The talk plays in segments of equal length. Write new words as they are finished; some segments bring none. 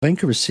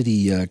Vancouver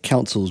City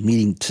Council's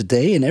meeting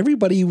today, and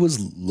everybody was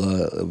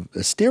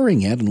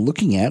staring at and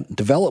looking at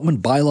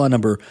development bylaw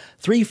number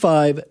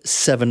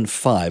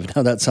 3575.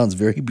 Now, that sounds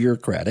very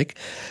bureaucratic,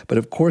 but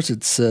of course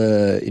it's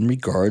in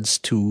regards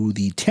to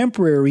the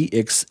temporary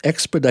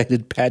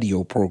expedited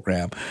patio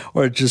program,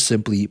 or just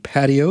simply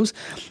patios.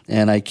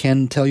 And I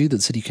can tell you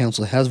that City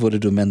Council has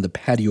voted to amend the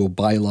patio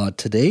bylaw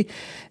today,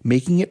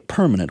 making it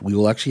permanent. We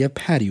will actually have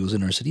patios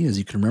in our city, as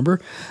you can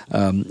remember.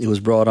 It was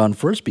brought on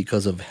first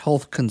because of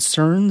health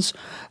concerns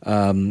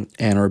and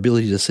our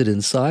ability to sit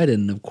inside.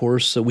 And of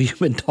course, we've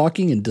been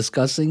talking and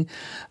discussing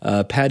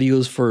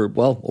patios for,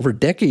 over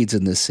decades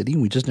in this city.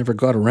 We just never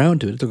got around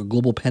to it. It took a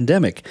global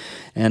pandemic.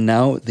 And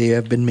now they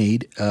have been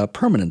made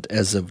permanent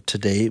as of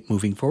today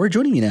moving forward.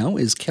 Joining me now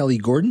is Kelly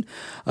Gordon,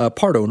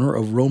 part owner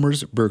of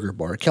Romer's Burger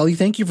Bar. Kelly,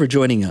 thank you for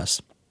joining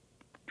us.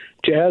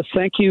 Jazz,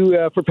 thank you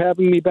for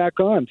having me back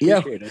on.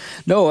 Appreciate it.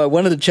 No, I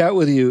wanted to chat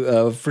with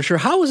you for sure.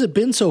 How has it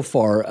been so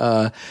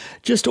far,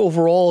 just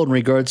overall in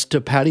regards to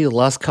patio the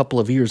last couple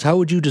of years? How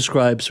would you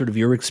describe sort of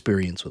your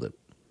experience with it?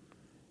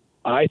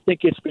 I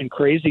think it's been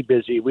crazy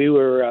busy. We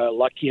were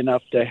lucky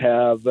enough to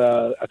have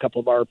a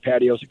couple of our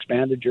patios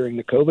expanded during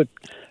the COVID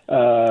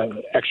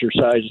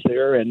exercise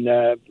there,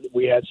 and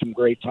we had some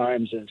great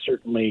times and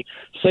certainly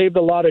saved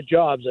a lot of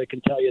jobs. I can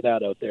tell you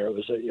that out there.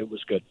 It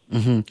was good.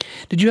 Mm-hmm.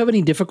 Did you have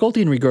any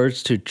difficulty in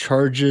regards to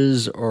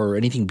charges or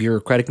anything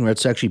bureaucratic in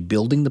regards to actually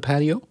building the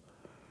patio?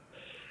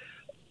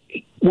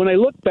 When I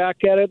look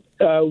back at it,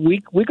 we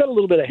got a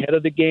little bit ahead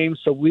of the game,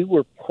 so we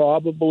were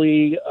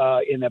probably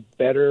in a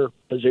better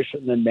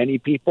position than many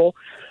people.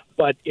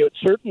 But it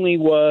certainly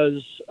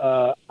was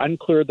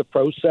unclear, the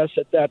process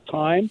at that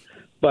time.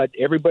 But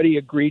everybody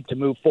agreed to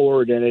move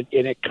forward, and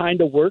it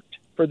kind of worked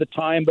for the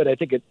time. But I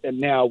think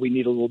now we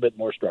need a little bit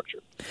more structure.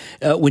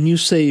 When you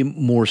say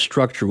more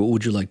structure, what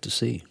would you like to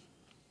see?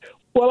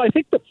 Well, I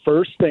think the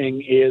first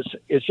thing is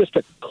just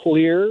a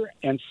clear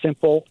and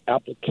simple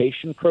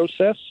application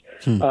process.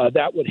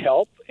 That would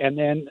help. And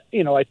then,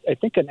 I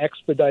think an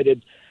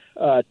expedited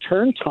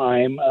turn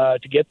time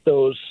to get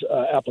those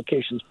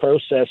applications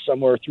processed,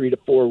 somewhere 3 to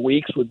 4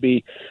 weeks, would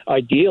be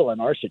ideal in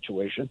our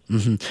situation.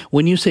 Mm-hmm.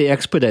 When you say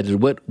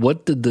expedited,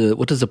 what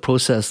does the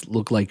process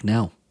look like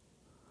now?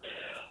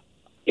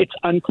 It's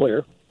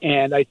unclear.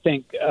 And I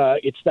think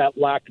it's that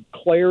lack of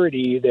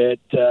clarity that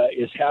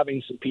is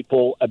having some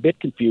people a bit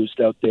confused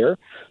out there.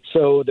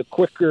 So the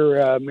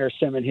quicker Mayor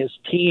Sim and his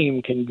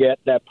team can get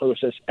that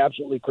process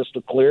absolutely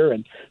crystal clear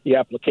and the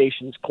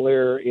application's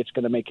clear, it's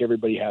going to make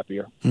everybody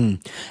happier. In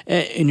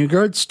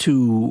regards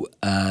to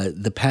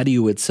the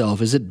patio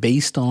itself, is it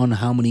based on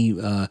how many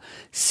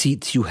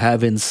seats you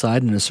have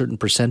inside and a certain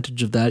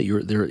percentage of that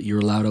you're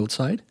allowed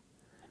outside?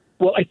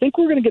 Well, I think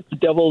we're going to get the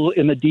devil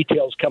in the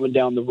details coming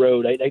down the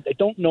road. I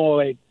don't know.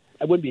 I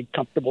wouldn't be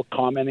comfortable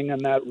commenting on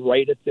that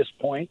right at this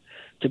point,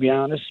 to be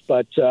honest.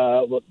 But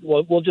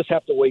we'll just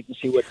have to wait and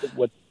see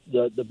what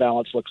the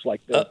balance looks like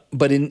there.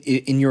 But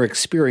in your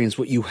experience,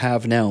 what you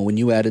have now, when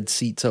you added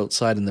seats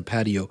outside in the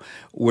patio,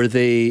 were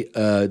they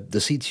the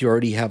seats you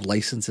already have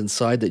licensed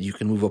inside that you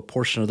can move a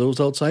portion of those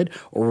outside,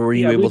 or were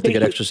you able to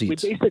get extra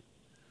seats?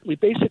 We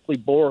basically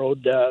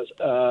borrowed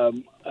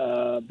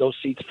those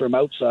seats from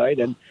outside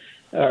and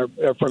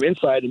from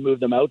inside and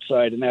moved them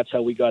outside, and that's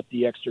how we got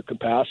the extra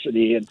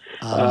capacity. And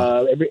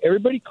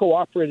everybody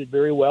cooperated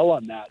very well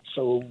on that,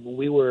 so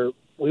we were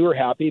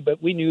happy.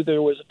 But we knew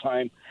there was a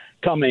time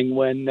coming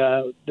when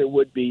there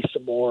would be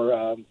some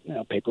more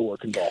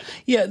paperwork involved.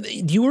 Yeah,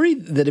 do you worry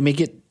that it may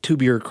get too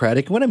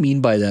bureaucratic? What I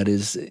mean by that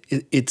is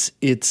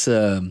it's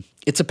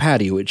a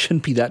patio. It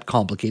shouldn't be that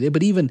complicated.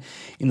 But even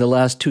in the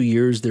last 2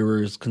 years, there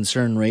was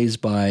concern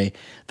raised by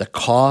the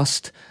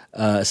cost.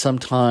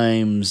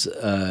 Sometimes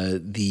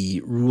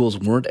the rules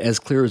weren't as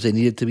clear as they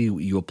needed to be.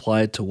 You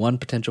apply it to one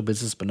potential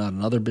business, but not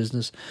another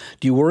business.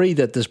 Do you worry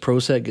that this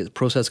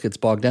process gets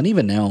bogged down?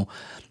 Even now,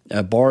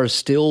 bars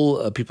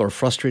still, people are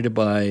frustrated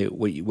by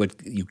what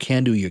you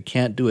can do, you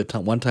can't do. At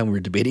one time, we were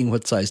debating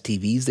what size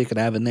TVs they could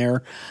have in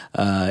there,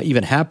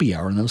 even happy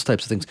hour and those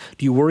types of things.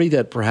 Do you worry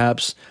that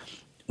perhaps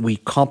we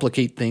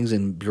complicate things,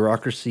 and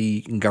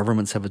bureaucracy and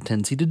governments have a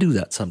tendency to do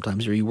that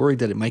sometimes? Are you worried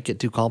that it might get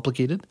too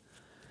complicated?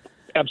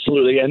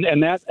 Absolutely, and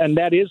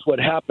that is what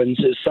happens.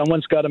 Is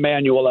someone's got a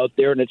manual out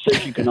there and it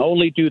says you can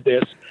only do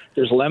this.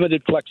 There's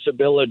limited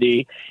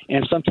flexibility,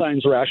 and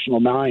sometimes rational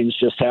minds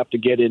just have to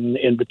get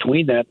in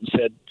between that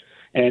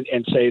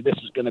and say this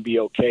is going to be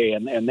okay.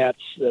 And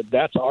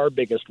that's our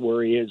biggest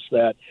worry, is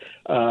that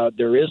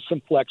there is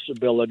some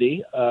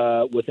flexibility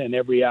within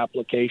every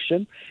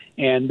application,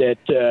 and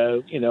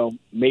that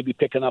maybe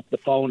picking up the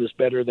phone is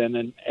better than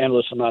an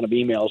endless amount of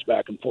emails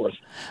back and forth.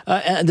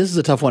 And this is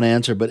a tough one to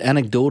answer, but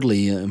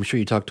anecdotally, I'm sure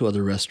you talk to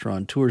other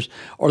restaurateurs.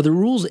 Are the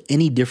rules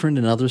any different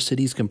in other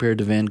cities compared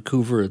to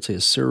Vancouver, let's say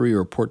Surrey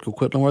or Port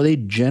Coquitlam? Are they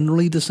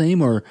generally the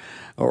same, or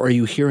are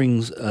you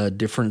hearing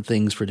different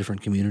things for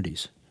different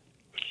communities?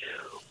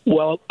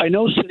 Well, I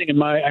know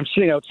I'm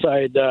sitting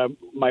outside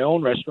my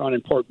own restaurant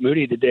in Port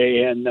Moody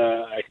today, and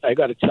I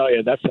got to tell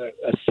you, that's a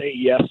say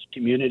yes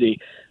community.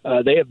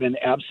 They have been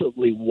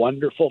absolutely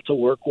wonderful to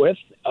work with,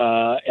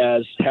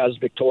 as has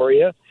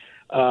Victoria.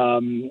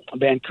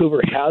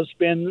 Vancouver has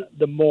been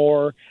the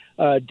more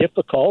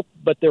difficult,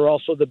 but they're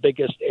also the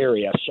biggest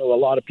area. So a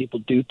lot of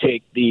people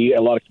a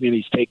lot of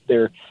communities take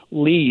their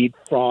lead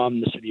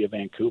from the city of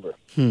Vancouver.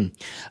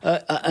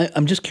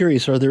 I'm just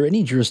curious, are there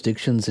any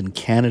jurisdictions in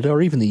Canada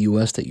or even the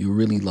U.S. that you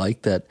really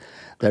like that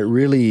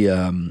really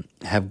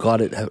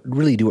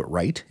really do it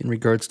right in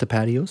regards to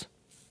patios?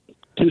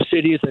 Two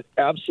cities that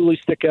absolutely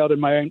stick out in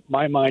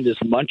my mind is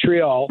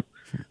Montreal.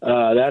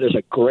 That is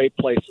a great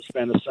place to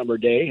spend a summer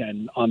day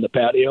and on the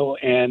patio.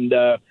 And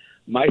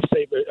my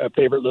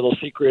favorite little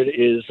secret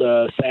is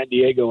San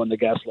Diego and the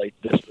Gaslight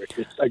District.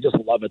 I just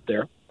love it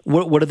there.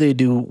 What do they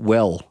do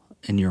well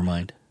in your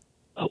mind?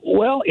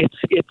 Well, it's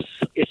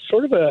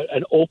sort of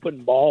an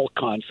open mall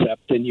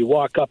concept, and you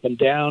walk up and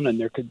down, and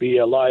there could be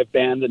a live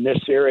band in this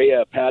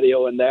area, a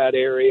patio in that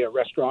area, a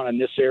restaurant in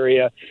this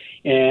area,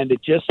 and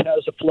it just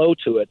has a flow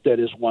to it that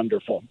is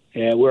wonderful.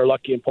 And we're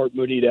lucky in Port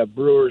Moody to have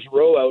Brewers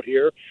Row out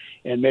here,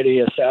 and many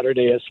a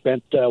Saturday has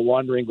spent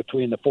wandering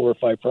between the 4 or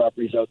 5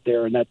 properties out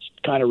there, and that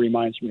kind of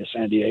reminds me of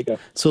San Diego.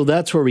 So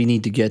that's where we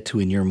need to get to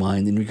in your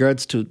mind in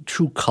regards to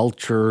true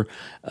culture,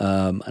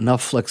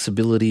 enough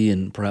flexibility,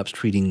 and perhaps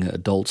treating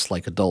adults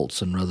like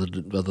adults, and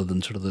rather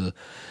than sort of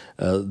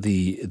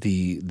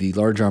the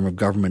large arm of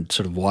government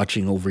sort of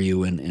watching over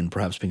you and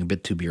perhaps being a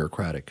bit too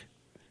bureaucratic.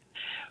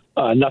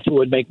 Nothing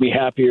would make me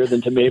happier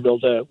than to be able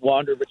to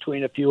wander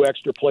between a few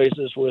extra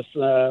places with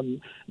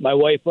my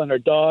wife and our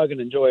dog and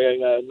enjoy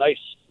a nice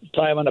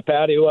time on a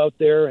patio out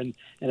there and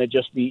it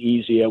just be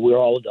easy. We're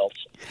all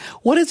adults.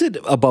 What is it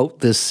about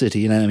this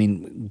city, and I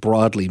mean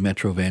broadly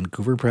Metro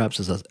Vancouver, perhaps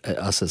as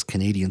us as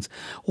Canadians,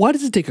 why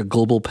does it take a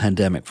global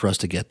pandemic for us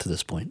to get to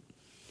this point?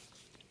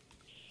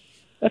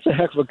 That's a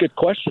heck of a good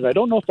question. I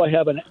don't know if I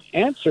have an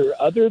answer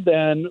other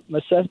than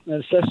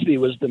necessity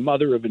was the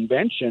mother of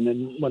invention.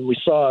 And when we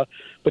saw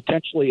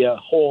potentially a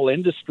whole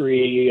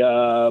industry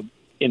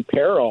in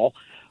peril,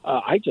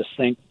 I just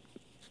think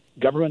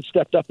government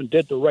stepped up and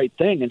did the right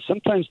thing. And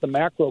sometimes the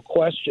macro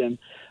question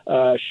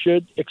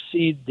should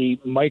exceed the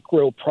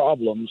micro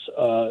problems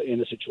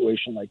in a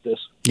situation like this.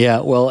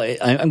 Yeah, well,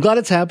 I'm glad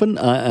it's happened.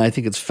 I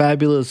think it's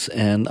fabulous,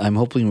 and I'm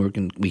hoping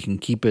we can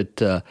keep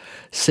it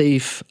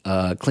safe,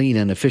 clean,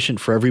 and efficient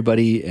for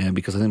everybody. And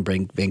because I think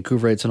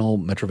Vancouverites and all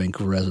Metro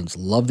Vancouver residents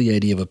love the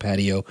idea of a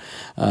patio.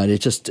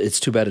 It's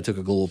too bad it took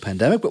a global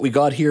pandemic, but we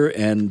got here,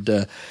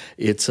 and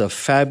it's a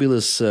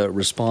fabulous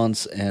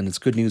response, and it's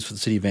good news for the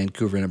city of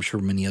Vancouver, and I'm sure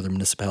many other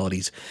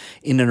municipalities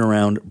in and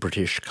around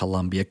British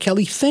Columbia.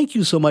 Kelly, thank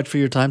you so much for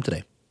your time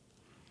today.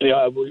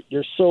 Yeah,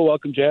 you're so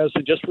welcome, Jazz.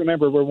 And just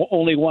remember, we're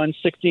only one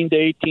 16 to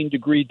 18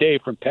 degree day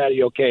from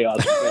patio chaos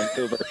in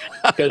Vancouver.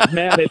 Because,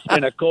 man, it's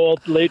been a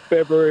cold late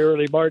February,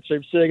 early March.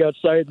 I'm sitting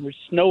outside and there's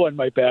snow on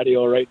my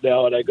patio right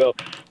now. And I go,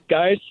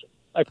 guys,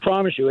 I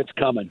promise you it's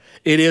coming.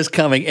 It is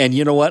coming. And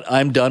you know what?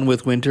 I'm done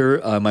with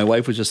winter. My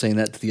wife was just saying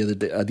that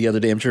the other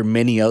day. I'm sure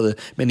many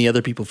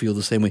other people feel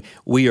the same way.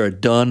 We are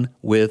done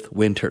with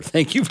winter.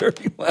 Thank you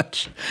very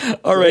much.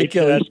 All right,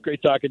 Kelly. That's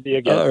great talking to you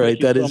again. All right.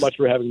 Thank you so much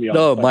for having me on.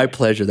 No, my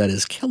pleasure. That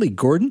is Kelly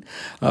Gordon,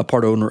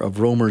 part owner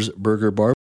of Romer's Burger Bar.